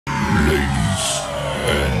Ladies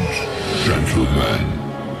and gentlemen,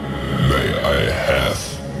 may I have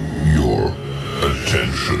your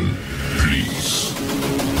attention, please?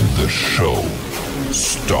 The show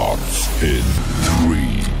starts in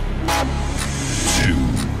 3, 2,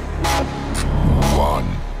 1,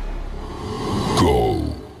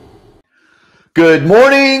 go. Good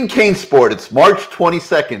morning, CaneSport. It's March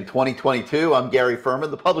 22nd, 2022. I'm Gary Ferman,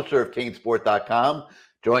 the publisher of CaneSport.com,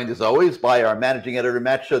 joined as always by our managing editor,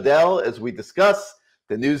 Matt Shodell, as we discuss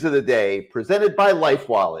the news of the day, presented by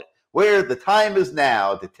LifeWallet, where the time is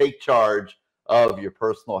now to take charge of your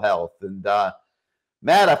personal health. And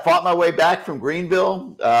Matt, I fought my way back from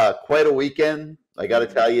Greenville. Quite a weekend. I got to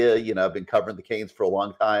tell you, I've been covering the Canes for a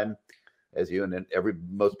long time, as you and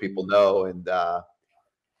most people know. And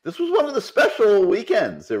this was one of the special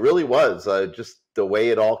weekends. It really was. Just the way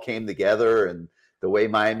it all came together and the way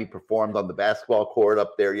Miami performed on the basketball court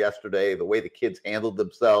up there yesterday, the way the kids handled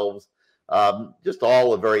themselves, just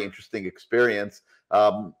all a very interesting experience.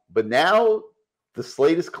 But now the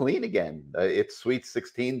slate is clean again. It's Sweet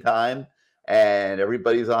 16 time, and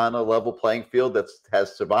everybody's on a level playing field that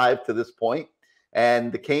has survived to this point.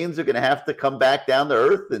 And the Canes are going to have to come back down to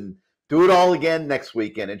earth and do it all again next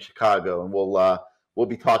weekend in Chicago. And we'll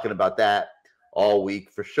be talking about that all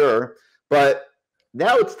week for sure. But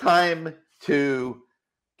now it's time to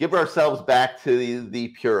give ourselves back to the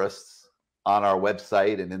purists on our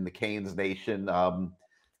website and in the Canes Nation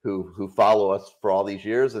who follow us for all these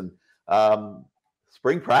years. And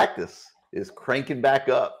spring practice is cranking back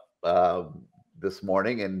up this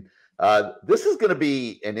morning. And this is going to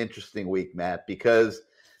be an interesting week, Matt, because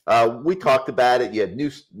we talked about it. You had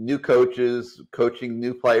new coaches coaching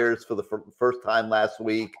new players for the first time last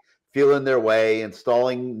week, feeling their way,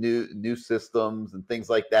 installing new systems and things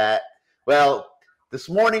like that. Well, this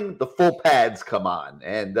morning the full pads come on,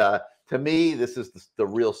 and to me, this is the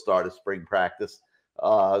real start of spring practice.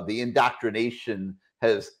 The indoctrination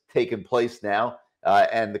has taken place now,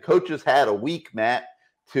 and the coaches had a week, Matt,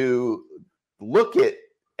 to look at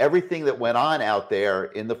everything that went on out there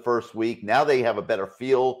in the first week. Now they have a better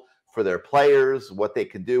feel for their players, what they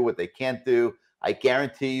can do, what they can't do. I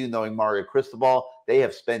guarantee you, knowing Mario Cristobal, they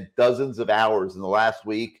have spent dozens of hours in the last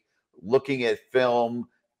week looking at film,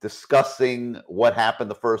 discussing what happened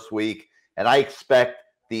the first week. And I expect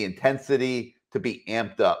the intensity to be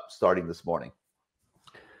amped up starting this morning.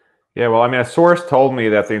 Yeah, well, I mean, a source told me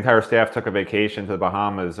that the entire staff took a vacation to the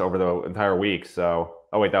Bahamas over the entire week. So,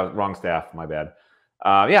 oh wait, that was wrong staff. My bad.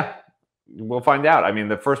 Yeah, we'll find out. I mean,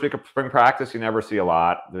 the first week of spring practice, you never see a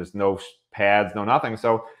lot. There's no pads, no nothing.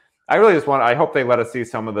 So I really just I hope they let us see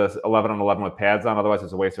some of the 11 on 11 with pads on. Otherwise,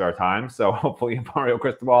 it's a waste of our time. So hopefully Mario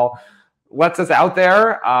Cristobal lets us out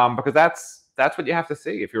there because that's what you have to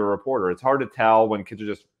see if you're a reporter. It's hard to tell when kids are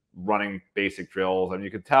just running basic drills. I mean, you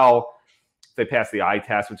could tell if they pass the eye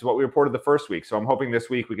test, which is what we reported the first week. So I'm hoping this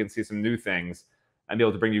week we can see some new things and be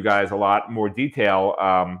able to bring you guys a lot more detail.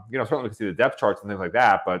 Certainly we can see the depth charts and things like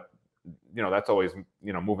that, but that's always,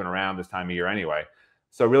 moving around this time of year anyway.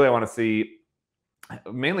 So really I want to see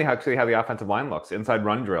mainly how the offensive line looks, inside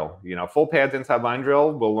run drill, full pads, inside line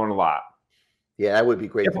drill. We'll learn a lot. Yeah, that would be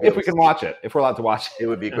great. If we can watch it, if we're allowed to watch it. It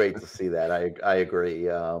would be great to see that. I agree.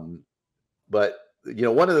 But,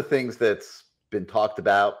 one of the things that's been talked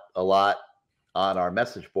about a lot on our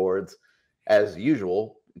message boards, as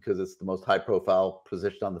usual, because it's the most high-profile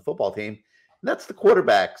position on the football team, and that's the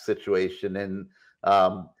quarterback situation. And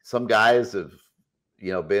some guys have,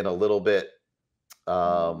 been a little bit,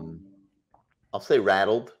 I'll say,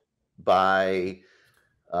 rattled by.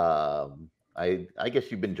 I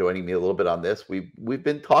guess you've been joining me a little bit on this. We've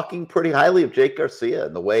been talking pretty highly of Jake Garcia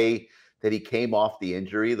and the way that he came off the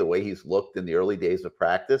injury, the way he's looked in the early days of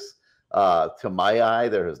practice. To my eye,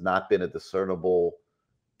 there has not been a discernible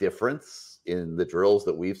difference in the drills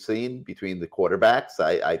that we've seen between the quarterbacks.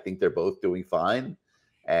 I think they're both doing fine.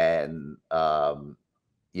 And,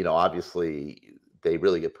 obviously they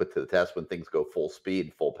really get put to the test when things go full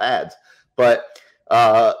speed, full pads. But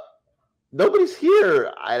nobody's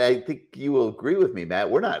here. I think you will agree with me, Matt.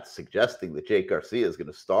 We're not suggesting that Jake Garcia is going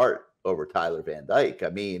to start over Tyler Van Dyke. I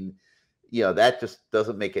mean, that just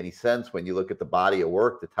doesn't make any sense when you look at the body of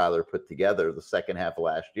work that Tyler put together the second half of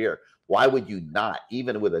last year. Why would you not,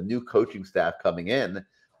 even with a new coaching staff coming in,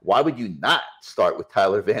 why would you not start with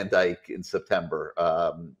Tyler Van Dyke in September?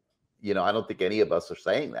 I don't think any of us are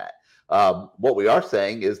saying that. What we are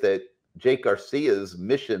saying is that Jake Garcia's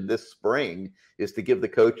mission this spring is to give the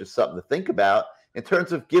coaches something to think about in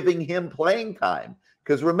terms of giving him playing time.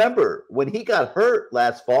 Because remember, when he got hurt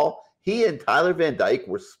last fall, he and Tyler Van Dyke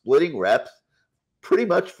were splitting reps pretty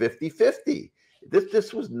much 50-50.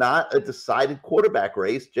 This was not a decided quarterback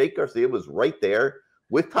race. Jake Garcia was right there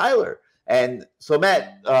with Tyler. And so,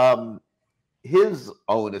 Matt, his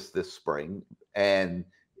onus this spring, and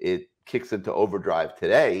it kicks into overdrive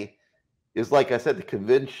today, is, like I said, to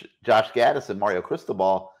convince Josh Gaddis and Mario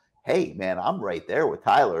Cristobal, hey, man, I'm right there with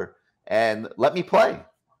Tyler, and let me play.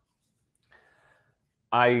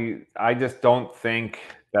 I just don't think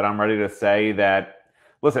that I'm ready to say that.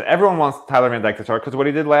 Listen, everyone wants Tyler Van Dyke to start because of what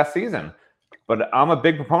he did last season. But I'm a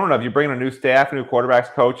big proponent of you bringing a new staff, a new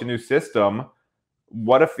quarterbacks coach, a new system.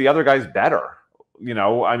 What if the other guy's better? You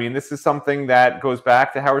know, I mean, this is something that goes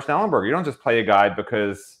back to Howard Schnellenberger. You don't just play a guy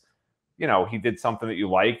because, you know, he did something that you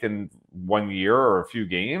liked in 1 year or a few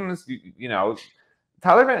games. You know,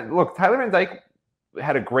 Tyler Van Dyke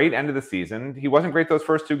had a great end of the season. He wasn't great those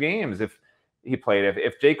first 2 games if he played.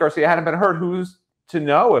 If Jake Garcia hadn't been hurt, who's to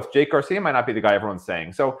know if Jake Garcia might not be the guy everyone's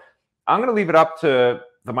saying? So I'm going to leave it up to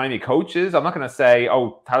the Miami coaches. I'm not going to say,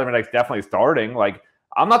 oh, Tyler Van Dyke's definitely starting. Like,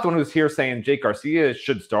 I'm not the one who's here saying Jake Garcia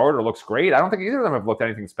should start or looks great. I don't think either of them have looked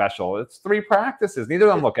anything special. It's 3 practices. Neither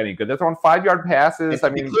of them look any good. They're throwing 5-yard passes. I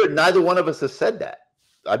mean, clear, neither one of us has said that.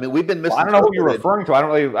 I mean, we've been missing. Well, I don't know who you're referring to. I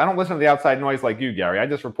don't listen to the outside noise like you, Gary. I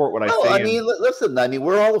just report what I see. I mean, listen. I mean,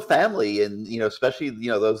 we're all a family, and especially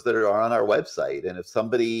those that are on our website. And if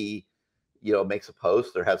somebody makes a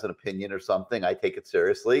post or has an opinion or something, I take it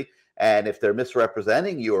seriously. And if they're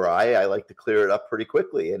misrepresenting you or I like to clear it up pretty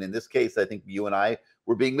quickly. And in this case, I think you and I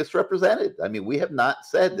were being misrepresented. I mean, we have not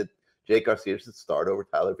said that Jake Garcia should start over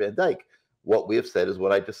Tyler Van Dyke. What we have said is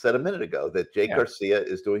what I just said a minute ago, that Jake Garcia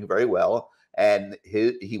is doing very well. And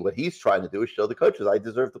what he's trying to do is show the coaches I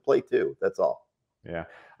deserve to play too. That's all. Yeah.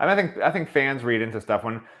 And I think fans read into stuff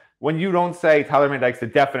when you don't say Tyler Van Dyke's the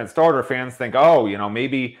definite starter, fans think, oh,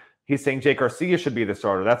 maybe he's saying Jake Garcia should be the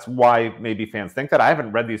starter. That's why maybe fans think that. I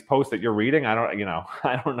haven't read these posts that you're reading. I don't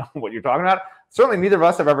know what you're talking about. Certainly neither of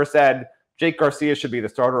us have ever said Jake Garcia should be the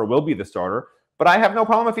starter or will be the starter. But I have no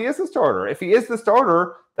problem if he is the starter. If he is the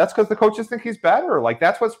starter, that's because the coaches think he's better. Like,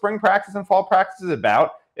 that's what spring practice and fall practice is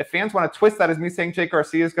about. If fans want to twist that as me saying Jake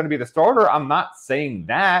Garcia is going to be the starter, I'm not saying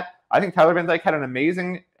that. I think Tyler Van Dyke had an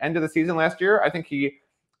amazing end of the season last year. I think he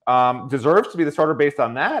deserves to be the starter based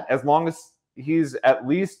on that, as long as he's at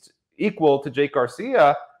least equal to Jake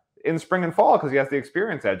Garcia in spring and fall, because he has the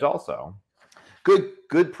experience edge also.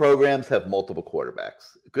 Good programs have multiple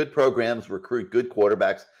quarterbacks. Good programs recruit good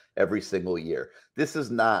quarterbacks every single year. This is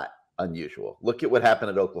not unusual. Look at what happened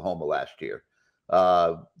at Oklahoma last year.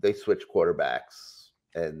 They switched quarterbacks,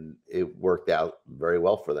 and it worked out very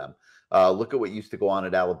well for them. Look at what used to go on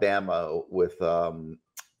at Alabama with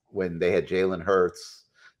when they had Jalen Hurts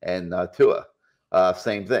and Tua.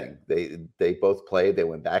 Same thing. They both played. They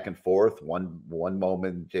went back and forth. One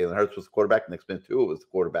moment Jalen Hurts was the quarterback, next minute Tua was the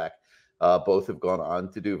quarterback. Both have gone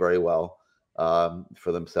on to do very well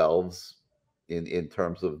for themselves in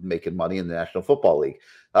terms of making money in the National Football League.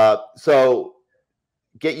 So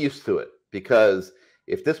get used to it, because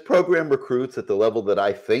if this program recruits at the level that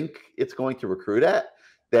I think it's going to recruit at,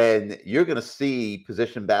 then you're going to see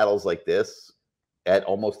position battles like this at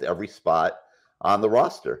almost every spot on the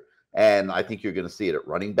roster. And I think you're going to see it at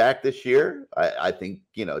running back this year. I think,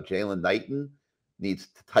 Jalen Knighton needs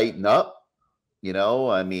to tighten up.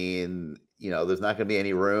 I mean, there's not going to be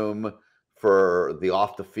any room for the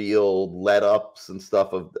off the field let ups and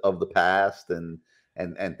stuff of the past and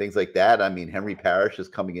things like that. I mean, Henry Parrish is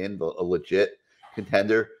coming in a legit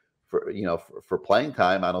contender for playing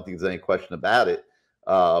time. I don't think there's any question about it.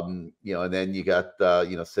 And then you got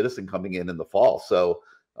Citizen coming in the fall. So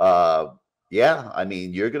I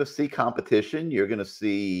mean, you're going to see competition. You're going to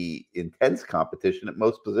see intense competition at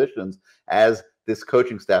most positions as this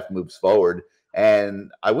coaching staff moves forward.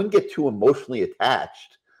 And I wouldn't get too emotionally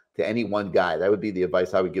attached to any one guy. That would be the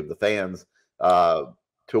advice I would give the fans, to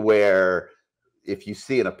where if you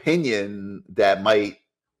see an opinion that might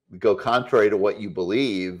go contrary to what you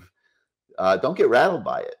believe, don't get rattled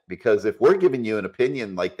by it. Because if we're giving you an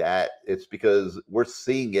opinion like that, it's because we're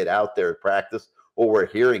seeing it out there at practice, or we're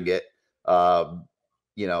hearing it,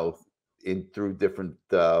 through different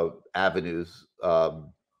avenues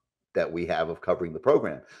that we have of covering the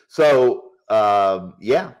program. So I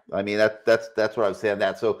mean, that's what I was saying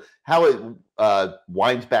that. So how it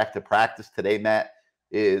winds back to practice today, Matt,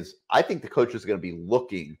 is I think the coaches are going to be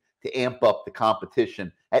looking to amp up the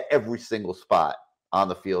competition at every single spot on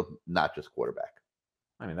the field, not just quarterback.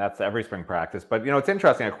 I mean, that's every spring practice. But, it's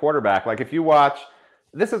interesting, at quarterback, like if you watch,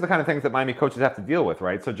 this is the kind of things that Miami coaches have to deal with,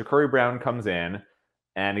 right? So Ja'Cory Brown comes in,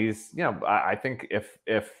 and he's, I think if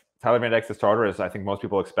Tyler Van Dyke's the starter, as I think most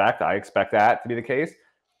people expect, I expect that to be the case,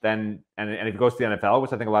 then, and if he goes to the NFL,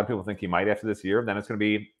 which I think a lot of people think he might after this year, then it's going to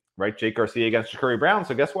be right? Jake Garcia against Ja'Cory Brown.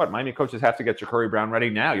 So guess what? Miami coaches have to get Ja'Cory Brown ready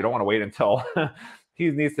now. You don't want to wait until he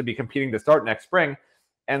needs to be competing to start next spring.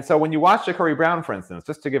 And so when you watch Ja'Cory Brown, for instance,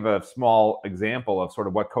 just to give a small example of sort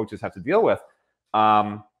of what coaches have to deal with.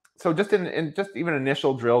 So just in just even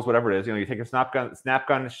initial drills, whatever it is, you take a snap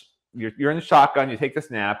gun, you're in the shotgun, you take the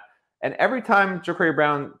snap. And every time Ja'Cory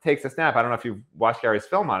Brown takes a snap, I don't know if you've watched Gary's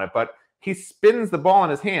film on it, but he spins the ball in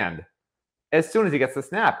his hand as soon as he gets the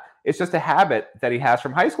snap. It's just a habit that he has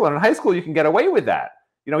from high school. And in high school, you can get away with that.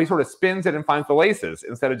 He sort of spins it and finds the laces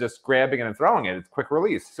instead of just grabbing it and throwing it. It's quick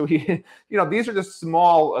release. So these are just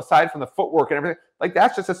small, aside from the footwork and everything, like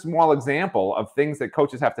that's just a small example of things that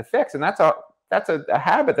coaches have to fix. And that's a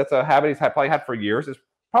habit. That's a habit he's probably had for years. It's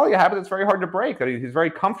probably a habit that's very hard to break, that he's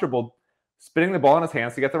very comfortable spinning the ball in his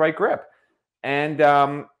hands to get the right grip. And,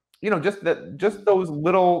 just those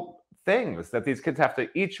little things that these kids have to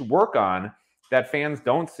each work on that fans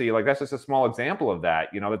don't see, like that's just a small example of that,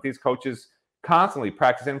 that these coaches constantly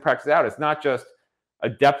practice in, practice out. It's not just a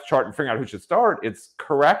depth chart and figuring out who should start. It's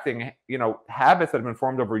correcting, habits that have been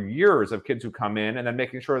formed over years of kids who come in and then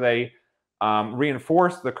making sure they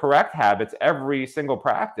reinforce the correct habits every single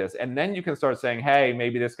practice. And then you can start saying, hey,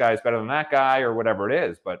 maybe this guy is better than that guy or whatever it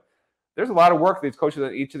is. But there's a lot of work these coaches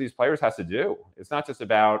and each of these players has to do. It's not just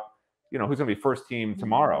about, who's going to be first team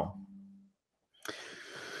tomorrow.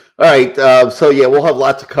 All right. We'll have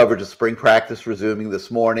lots of coverage of spring practice resuming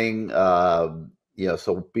this morning.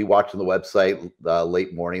 So be watching the website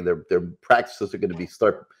late morning. Their practices are going to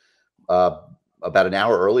start about an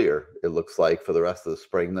hour earlier, it looks like, for the rest of the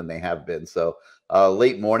spring than they have been. So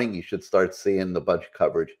late morning, you should start seeing a bunch of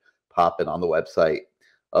coverage popping on the website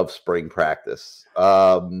of spring practice.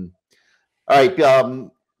 All right.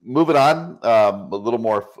 Moving on, a little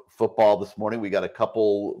more football this morning. We got a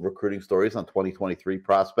couple recruiting stories on 2023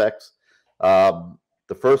 prospects.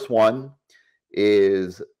 The first one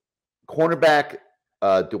is cornerback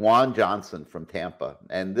DeJuan Johnson from Tampa.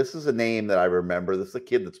 And this is a name that I remember. This is a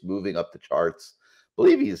kid that's moving up the charts. I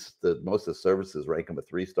believe most of the services rank him a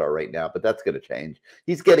 3-star right now, but that's going to change.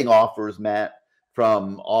 He's getting offers, Matt,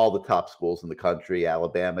 from all the top schools in the country: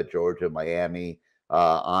 Alabama, Georgia, Miami,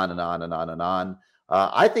 on and on and on and on.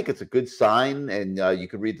 I think it's a good sign, and you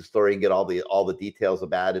can read the story and get all the details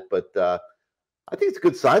about it. But I think it's a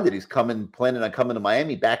good sign that he's planning on coming to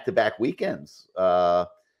Miami back-to-back weekends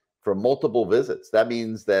for multiple visits. That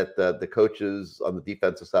means that the coaches on the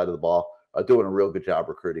defensive side of the ball are doing a real good job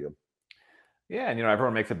recruiting him. Yeah, and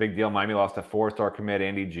everyone makes a big deal. Miami lost a 4-star commit,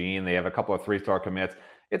 Andy Jean. They have a couple of 3-star commits.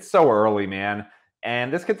 It's so early, man.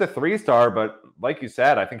 And this kid's a 3-star, but like you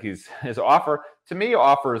said, I think his offer, to me,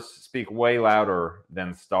 offers speak way louder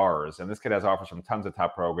than stars. And this kid has offers from tons of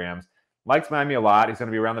top programs. Likes Miami a lot. He's going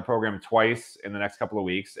to be around the program twice in the next couple of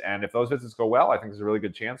weeks. And if those visits go well, I think there's a really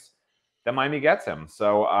good chance that Miami gets him.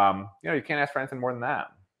 So, you can't ask for anything more than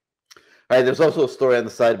that. All right, there's also a story on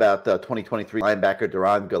the side about 2023 linebacker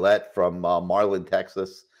Duran Gillette from Marlin,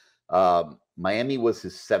 Texas. Miami was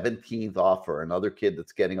his 17th offer, another kid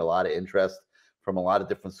that's getting a lot of interest from a lot of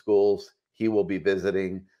different schools. He will be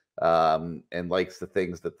visiting and likes the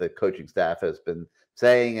things that the coaching staff has been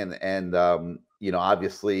saying. And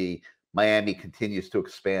obviously Miami continues to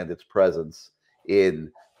expand its presence in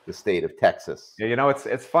the state of Texas. Yeah,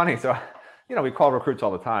 it's funny. So, we call recruits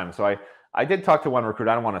all the time. So I did talk to one recruit.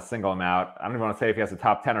 I don't want to single him out. I don't even want to say if he has a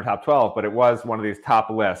top 10 or top 12, but it was one of these top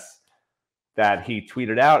lists that he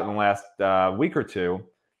tweeted out in the last week or two.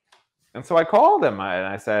 And so I called him and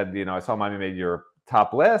I said, I saw Miami made your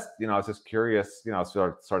top list. I was just curious,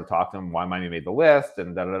 started talking to him why Miami made the list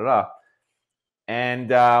and da-da-da-da. And,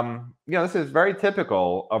 this is very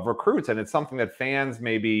typical of recruits. And it's something that fans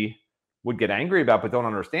maybe would get angry about but don't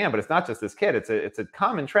understand. But it's not just this kid. It's a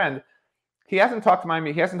common trend. He hasn't talked to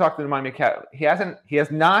Miami. He hasn't talked to the Miami Cat. He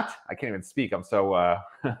has not. I can't even speak. I'm so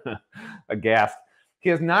aghast. He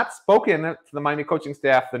has not spoken to the Miami coaching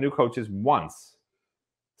staff, the new coaches, once.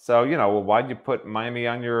 So, why'd you put Miami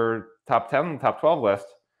on your top 10, top 12 list?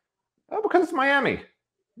 Oh, because it's Miami.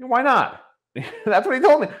 Why not? That's what he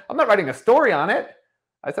told me. I'm not writing a story on it.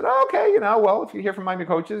 I said, oh, okay, well, if you hear from Miami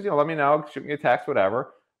coaches, let me know, shoot me a text,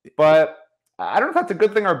 whatever. But I don't know if that's a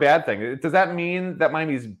good thing or a bad thing. Does that mean that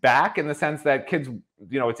Miami's back in the sense that kids,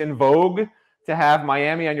 it's in vogue to have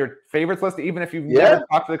Miami on your favorites list, even if you've never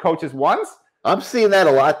talked to the coaches once? I'm seeing that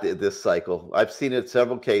a lot this cycle. I've seen it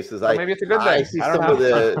several cases. Well, maybe it's a good thing. I see some of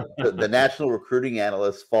the national recruiting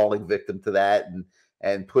analysts falling victim to that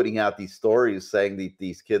and putting out these stories saying that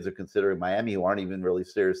these kids are considering Miami who aren't even really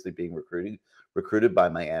seriously being recruited by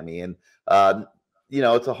Miami. And,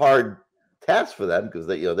 it's a hard task for them because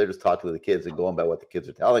they're just talking to the kids and going by what the kids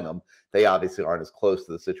are telling them. They obviously aren't as close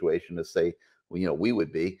to the situation as, say, we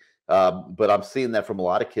would be. But I'm seeing that from a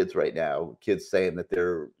lot of kids right now, kids saying that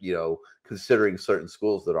they're, considering certain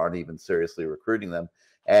schools that aren't even seriously recruiting them.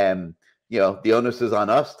 And, the onus is on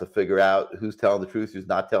us to figure out who's telling the truth, who's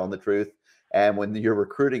not telling the truth. And when you're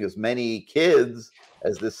recruiting as many kids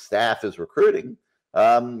as this staff is recruiting,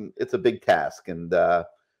 it's a big task. And that's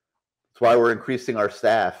why we're increasing our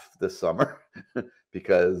staff this summer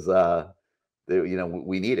because,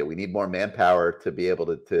 we need it. We need more manpower to be able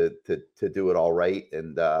to do it all right.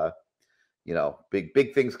 And,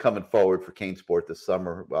 big things coming forward for CaneSport this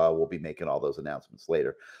summer. We'll be making all those announcements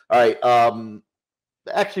later. All right.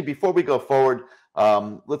 Actually, before we go forward,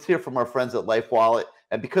 let's hear from our friends at Life Wallet.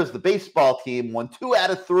 And because the baseball team won 2 out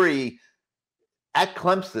of 3 at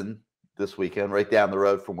Clemson this weekend, right down the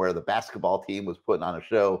road from where the basketball team was putting on a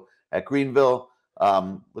show at Greenville,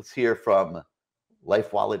 let's hear from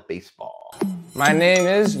Life Wallet Baseball. My name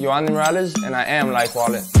is Yohan Morales, and I am Life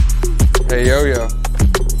Wallet. Hey, yo.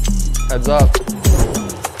 Heads up.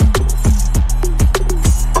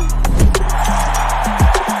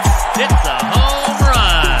 It's a home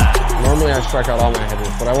run. Normally I strike out all my hitters,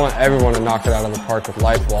 but I want everyone to knock it out of the park with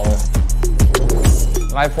Life Wallet.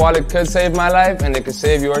 Life Wallet could save my life, and it could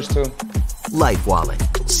save yours too. Life Wallet.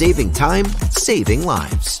 Saving time, saving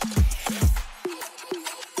lives.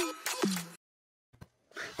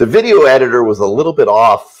 The video editor was a little bit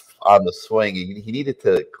off on the swing. He needed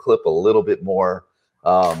to clip a little bit more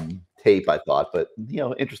tape, I thought. But,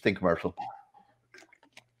 interesting commercial.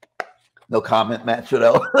 No comment, Matt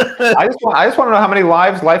Shodell. I just want to know how many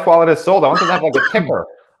lives Life Wallet has sold. I want them to have like a ticker.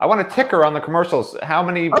 I want a ticker on the commercials. How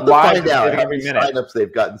many lives find out how many minute? signups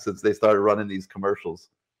they've gotten since they started running these commercials.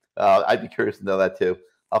 I'd be curious to know that too.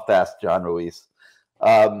 I'll have to ask John Ruiz.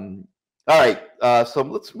 All right, so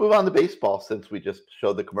let's move on to baseball since we just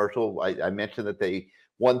showed the commercial. I mentioned that they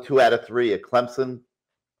won 2 out of 3 at Clemson.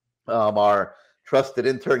 Our trusted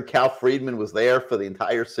intern Cal Friedman was there for the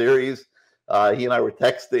entire series. He and I were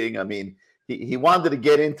texting. I mean, he wanted to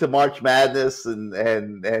get into March Madness and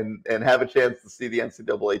have a chance to see the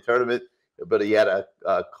NCAA tournament, but he had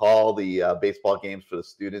to call the baseball games for the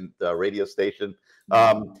student radio station.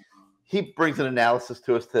 He brings an analysis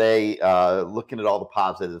to us today, looking at all the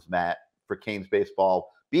positives, Matt, for Canes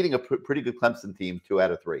baseball, beating a pretty good Clemson team 2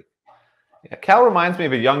 out of 3. Yeah, Cal reminds me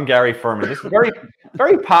of a young Gary Ferman. Just very,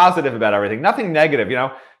 very positive about everything. Nothing negative.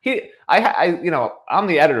 I'm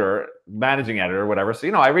the editor, managing editor, whatever. So,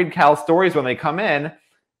 I read Cal's stories when they come in,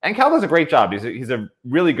 and Cal does a great job. He's a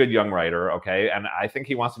really good young writer, okay? And I think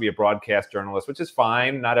he wants to be a broadcast journalist, which is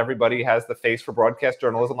fine. Not everybody has the face for broadcast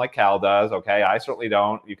journalism like Cal does, okay? I certainly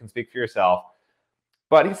don't. You can speak for yourself.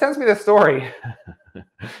 But he sends me this story,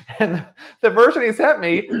 and the version he sent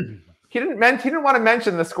me, he didn't want to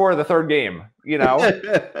mention the score of the third game. He didn't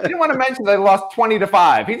want to mention they lost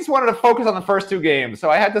 20-5. He just wanted to focus on the first 2 games. So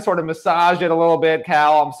I had to sort of massage it a little bit.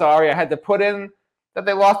 Cal, I'm sorry. I had to put in that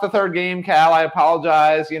they lost the third game. Cal, I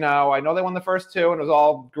apologize. I know they won the first 2 and it was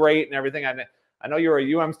all great and everything. I know you're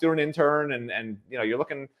a UM student intern and you're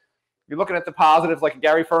looking at the positives like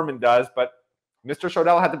Gary Ferman does, but Mr.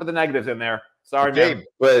 Shodell had to put the negatives in there. Sorry, man.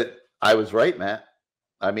 But I was right, Matt.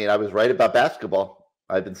 I mean, I was right about basketball.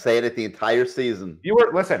 I've been saying it the entire season. You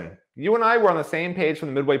and I were on the same page from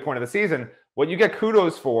the midway point of the season. What you get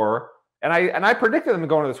kudos for, and I predicted them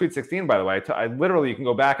going to the Sweet 16, by the way. I literally, you can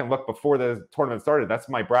go back and look before the tournament started. That's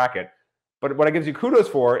my bracket. But what I gives you kudos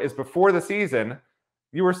for is before the season,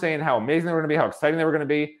 you were saying how amazing they were going to be, how exciting they were going to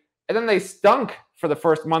be. And then they stunk for the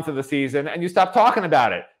first month of the season, and you stopped talking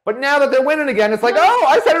about it. But now that they're winning again, it's like, oh,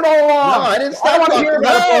 I said it all along. No, I didn't stop talking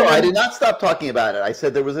about it. I did not stop talking about it. I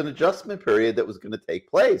said there was an adjustment period that was going to take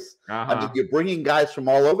place. I mean, you're bringing guys from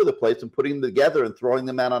all over the place and putting them together and throwing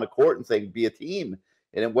them out on a court and saying, be a team.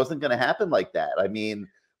 And it wasn't going to happen like that. I mean,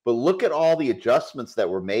 but look at all the adjustments that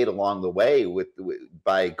were made along the way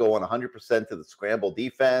by going 100% to the scramble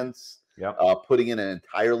defense, putting in an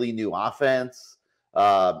entirely new offense.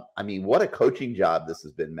 I mean, what a coaching job this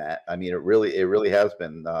has been, Matt. I mean, it really has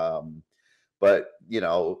been. But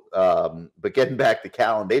getting back to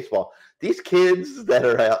Cal and baseball, these kids that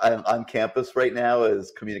are on campus right now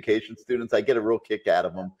as communication students, I get a real kick out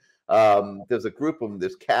of them. There's a group of them.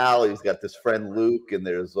 There's Cal. He's got this friend Luke, and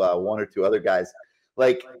there's 1 or 2 other guys.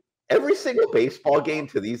 Like every single baseball game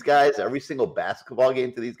to these guys, every single basketball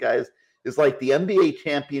game to these guys is like the NBA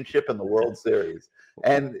championship and the World Series.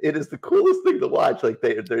 And it is the coolest thing to watch. Like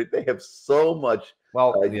they have so much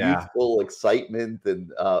youthful excitement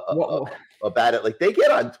and about it. Like they get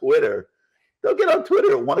on Twitter. They'll get on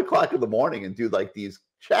Twitter at 1 o'clock in the morning and do like these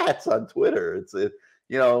chats on Twitter. It's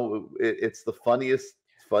the funniest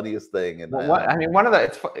thing. And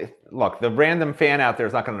look, the random fan out there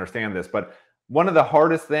is not going to understand this, but one of the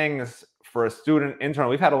hardest things for a student intern,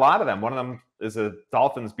 we've had a lot of them. One of them is a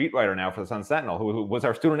Dolphins beat writer now for the Sun Sentinel, who was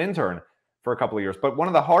our student intern for a couple of years. But one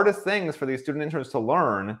of the hardest things for these student interns to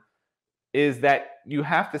learn is that you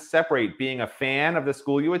have to separate being a fan of the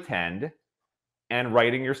school you attend and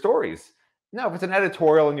writing your stories. Now, if it's an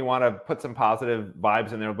editorial and you want to put some positive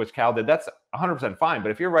vibes in there, which Cal did, that's 100% fine.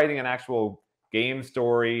 But if you're writing an actual game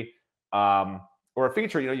story or a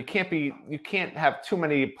feature, you can't have too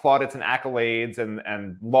many plaudits and accolades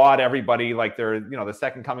and laud everybody like they're, the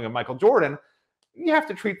second coming of Michael Jordan. You have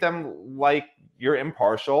to treat them like you're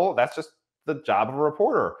impartial. That's just the job of a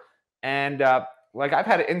reporter. And like I've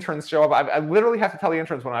had interns show up. I literally have to tell the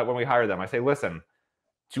interns when we hire them, I say, listen,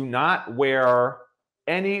 do not wear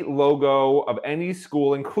any logo of any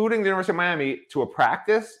school, including the University of Miami, to a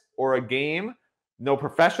practice or a game. No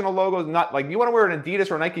professional logos. Not like you want to wear an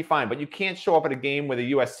Adidas or a Nike, fine, but you can't show up at a game with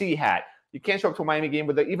a USC hat. You can't show up to a Miami game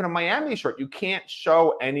with even a Miami shirt. You can't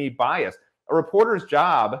show any bias. A reporter's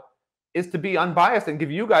job is to be unbiased and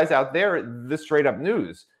give you guys out there the straight up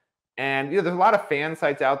news. And there's a lot of fan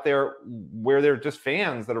sites out there where they're just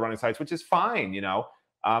fans that are running sites, which is fine.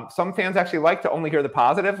 Some fans actually like to only hear the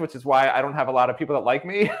positives, which is why I don't have a lot of people that like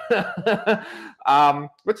me,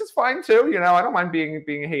 which is fine too. I don't mind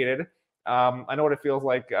being hated. I know what it feels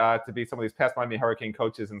like to be some of these past Miami Hurricane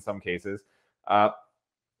coaches in some cases.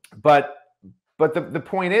 But the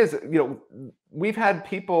point is, we've had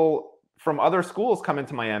people from other schools come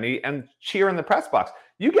into Miami and cheer in the press box.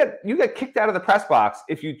 You get kicked out of the press box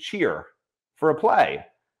if you cheer for a play.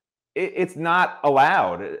 It's not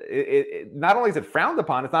allowed. Not only is it frowned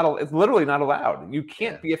upon, it's literally not allowed. You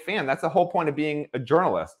can't be a fan. That's the whole point of being a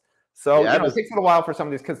journalist. So it takes a little while for some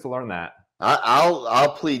of these kids to learn that.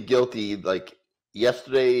 I'll plead guilty. Like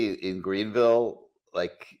yesterday in Greenville,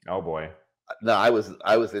 like, oh boy, no, I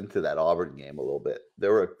was into that Auburn game a little bit.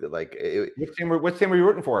 There were like, which team were you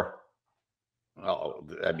rooting for? Oh,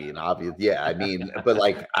 I mean, obvious, yeah. I mean, but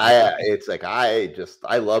like, I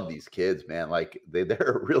love these kids, man. Like they're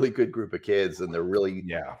a really good group of kids, and they're really,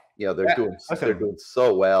 they're doing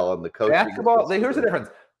so well. And the coaching basketball. Here's the difference: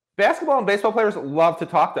 basketball and baseball players love to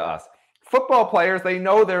talk to us. Football players, they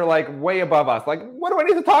know they're like way above us. Like, what do I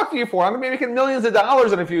need to talk to you for? I'm gonna be making millions of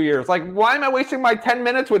dollars in a few years. Like, why am I wasting my 10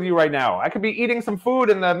 minutes with you right now? I could be eating some food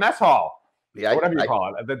in the mess hall. Yeah, whatever you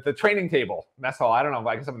call it, the training table, mess hall. I don't know.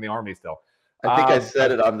 I guess I'm in the Army still. I think I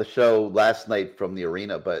said it on the show last night from the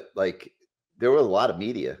arena, but like there were a lot of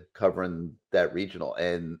media covering that regional,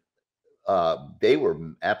 and they were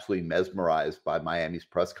absolutely mesmerized by Miami's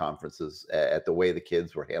press conferences at the way the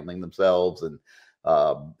kids were handling themselves and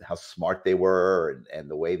how smart they were and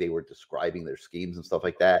the way they were describing their schemes and stuff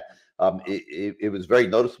like that. It was very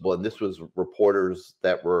noticeable, and this was reporters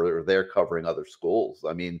that were there covering other schools.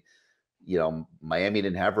 I mean, Miami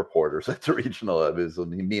didn't have reporters at the regional. It was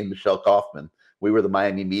me and Michelle Kaufman. We were the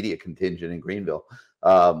Miami media contingent in Greenville.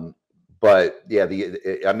 But yeah,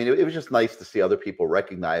 it was just nice to see other people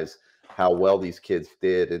recognize how well these kids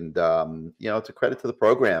did. And, it's a credit to the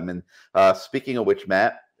program. And speaking of which,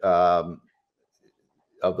 Matt, of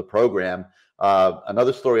the program,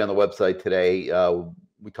 another story on the website today,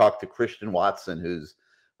 we talked to Christian Watson, who's,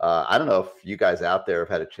 I don't know if you guys out there have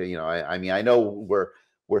had a chance, I know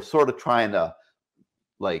we're sort of trying to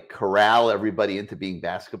like corral everybody into being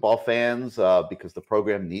basketball fans because the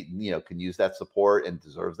program can use that support and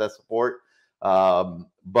deserves that support.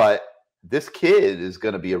 But this kid is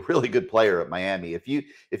going to be a really good player at Miami. If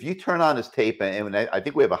you turn on his tape, and I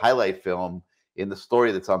think we have a highlight film in the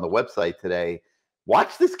story that's on the website today.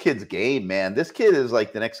 Watch this kid's game, man. This kid is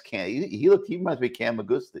like the next Cam. He reminds me of Cam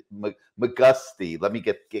McGusty. Let me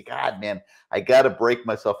get God, man. I got to break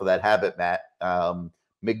myself of that habit, Matt.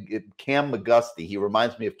 Cam McGusty. He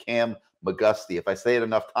reminds me of Cam McGusty. If I say it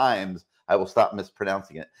enough times, I will stop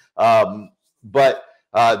mispronouncing it. No,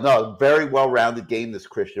 very well-rounded game, this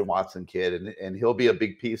Christian Watson kid, and he'll be a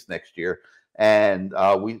big piece next year. And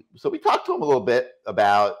we talked to him a little bit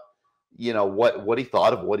about what he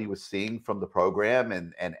thought of what he was seeing from the program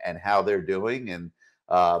and how they're doing. And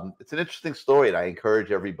it's an interesting story, and I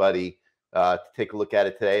encourage everybody to take a look at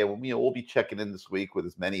it today. And we'll be checking in this week with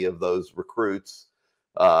as many of those recruits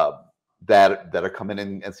that are coming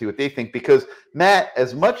in and see what they think. Because Matt,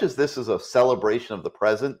 as much as this is a celebration of the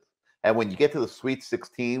present, and when you get to the Sweet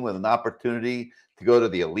 16 with an opportunity to go to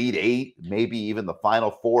the Elite Eight, maybe even the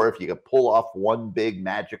Final Four, if you can pull off one big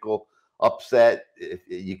magical upset, if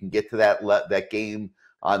you can get to that game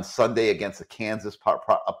on Sunday against the Kansas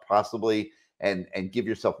possibly, and give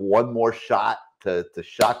yourself one more shot to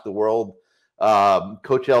shock the world.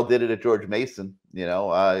 Coach L did it at George Mason.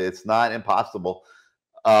 It's not impossible.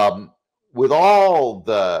 With all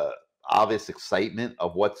the obvious excitement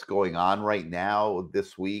of what's going on right now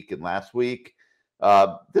this week and last week,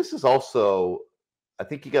 this is also, I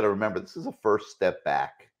think you got to remember, this is a first step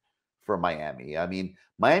back for Miami. I mean,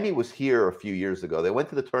 Miami was here a few years ago. They went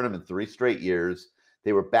to the tournament 3 straight years.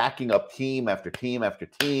 They were backing up team after team after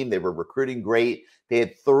team. They were recruiting great. They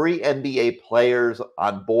had 3 NBA players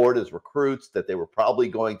on board as recruits that they were probably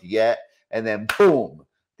going to get. And then boom,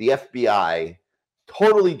 the FBI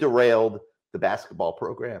totally derailed the basketball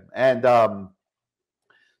program. And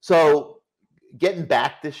so getting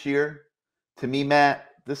back this year, to me, Matt,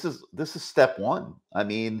 this is step one. I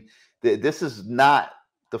mean, this is not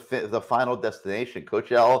the final destination.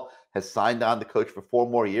 Coach L has signed on to coach for 4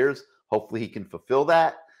 more years. Hopefully he can fulfill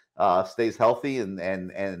that, stays healthy and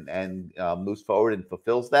moves forward and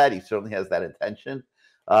fulfills that. He certainly has that intention.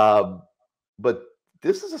 But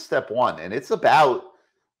this is a step one, and it's about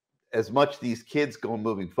as much these kids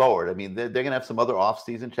moving forward. I mean, they're going to have some other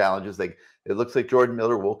off-season challenges. It looks like Jordan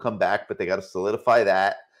Miller will come back, but they got to solidify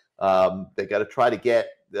that. They got to try to get,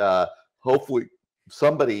 hopefully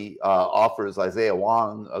somebody offers Isaiah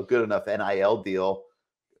Wong a good enough NIL deal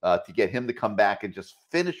to get him to come back and just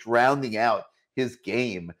finish rounding out his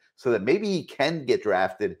game so that maybe he can get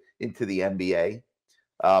drafted into the NBA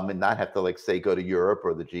and not have to, like, say, go to Europe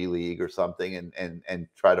or the G League or something and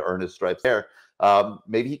try to earn his stripes there.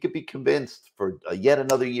 Maybe he could be convinced for yet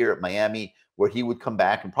another year at Miami where he would come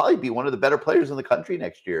back and probably be one of the better players in the country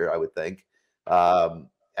next year, I would think,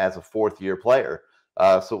 as a 4th-year player.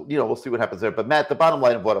 So, we'll see what happens there. But, Matt, the bottom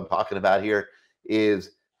line of what I'm talking about here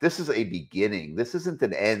is this is a beginning. This isn't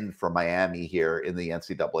an end for Miami here in the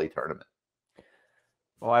NCAA tournament.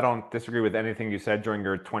 Well, I don't disagree with anything you said during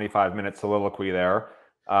your 25-minute soliloquy there.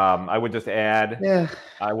 I would just add,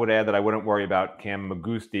 I would add that I wouldn't worry about Cam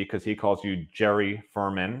McGusty because he calls you Jerry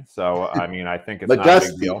Ferman. So, I mean, I think it's not a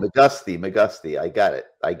big deal. McGusty. I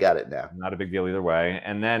got it now. Not a big deal either way.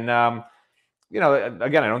 And then,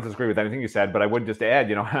 again, I don't disagree with anything you said, but I would just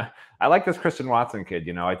add, I like this Christian Watson kid.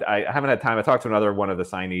 I haven't had time. I talked to another one of the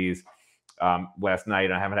signees last night,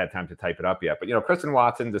 and I haven't had time to type it up yet. But, Christian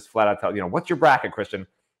Watson just flat out tell, what's your bracket, Christian?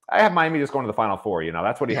 I have Miami just going to the Final Four.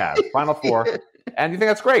 That's what he has. Final Four. And you think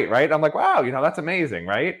that's great, right? I'm like, wow, that's amazing,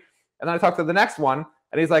 right? And then I talked to the next one,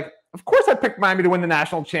 and he's like, of course I picked Miami to win the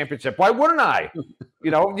national championship. Why wouldn't I?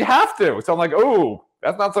 You have to. So I'm like, oh,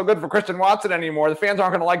 that's not so good for Christian Watson anymore. The fans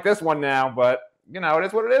aren't going to like this one now, but, it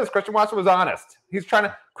is what it is. Christian Watson was honest.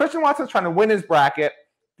 Christian Watson's trying to win his bracket.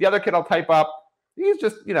 The other kid I'll type up, he's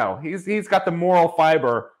just, he's got the moral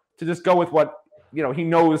fiber to just go with what, he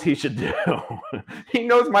knows he should do. He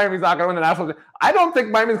knows Miami's not going to win the national. I don't think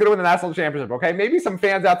Miami's going to win the national championship. Okay, maybe some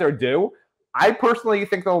fans out there do. I personally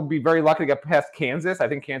think they'll be very lucky to get past Kansas. I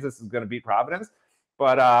think Kansas is going to beat Providence,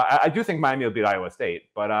 but I do think Miami will beat Iowa State.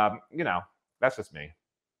 But that's just me.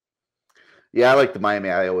 Yeah, I like the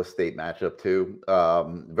Miami-Iowa State matchup too.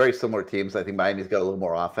 Very similar teams. I think Miami's got a little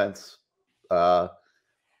more offense to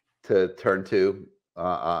turn to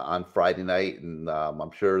on Friday night, and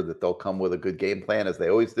I'm sure that they'll come with a good game plan as they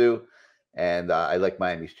always do. And I like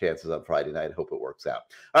Miami's chances on Friday night. I hope it works out.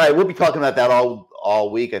 All right, we'll be talking about that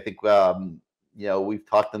all week. I think we've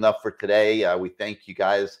talked enough for today. We thank you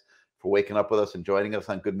guys for waking up with us and joining us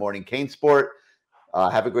on Good Morning CaneSport.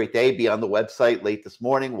 Have a great day. Be on the website late this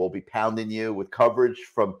morning. We'll be pounding you with coverage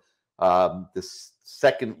from this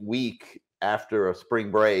second week after a spring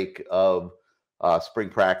break of spring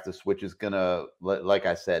practice, which is going to, like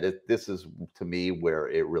I said, this is, to me, where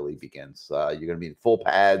it really begins. You're going to be in full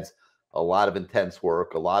pads, a lot of intense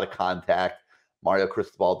work, a lot of contact. Mario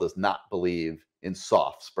Cristobal does not believe in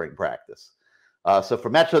soft spring practice. So for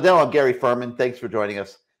Matt Shodell, I'm Gary Ferman. Thanks for joining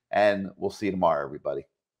us, and we'll see you tomorrow, everybody.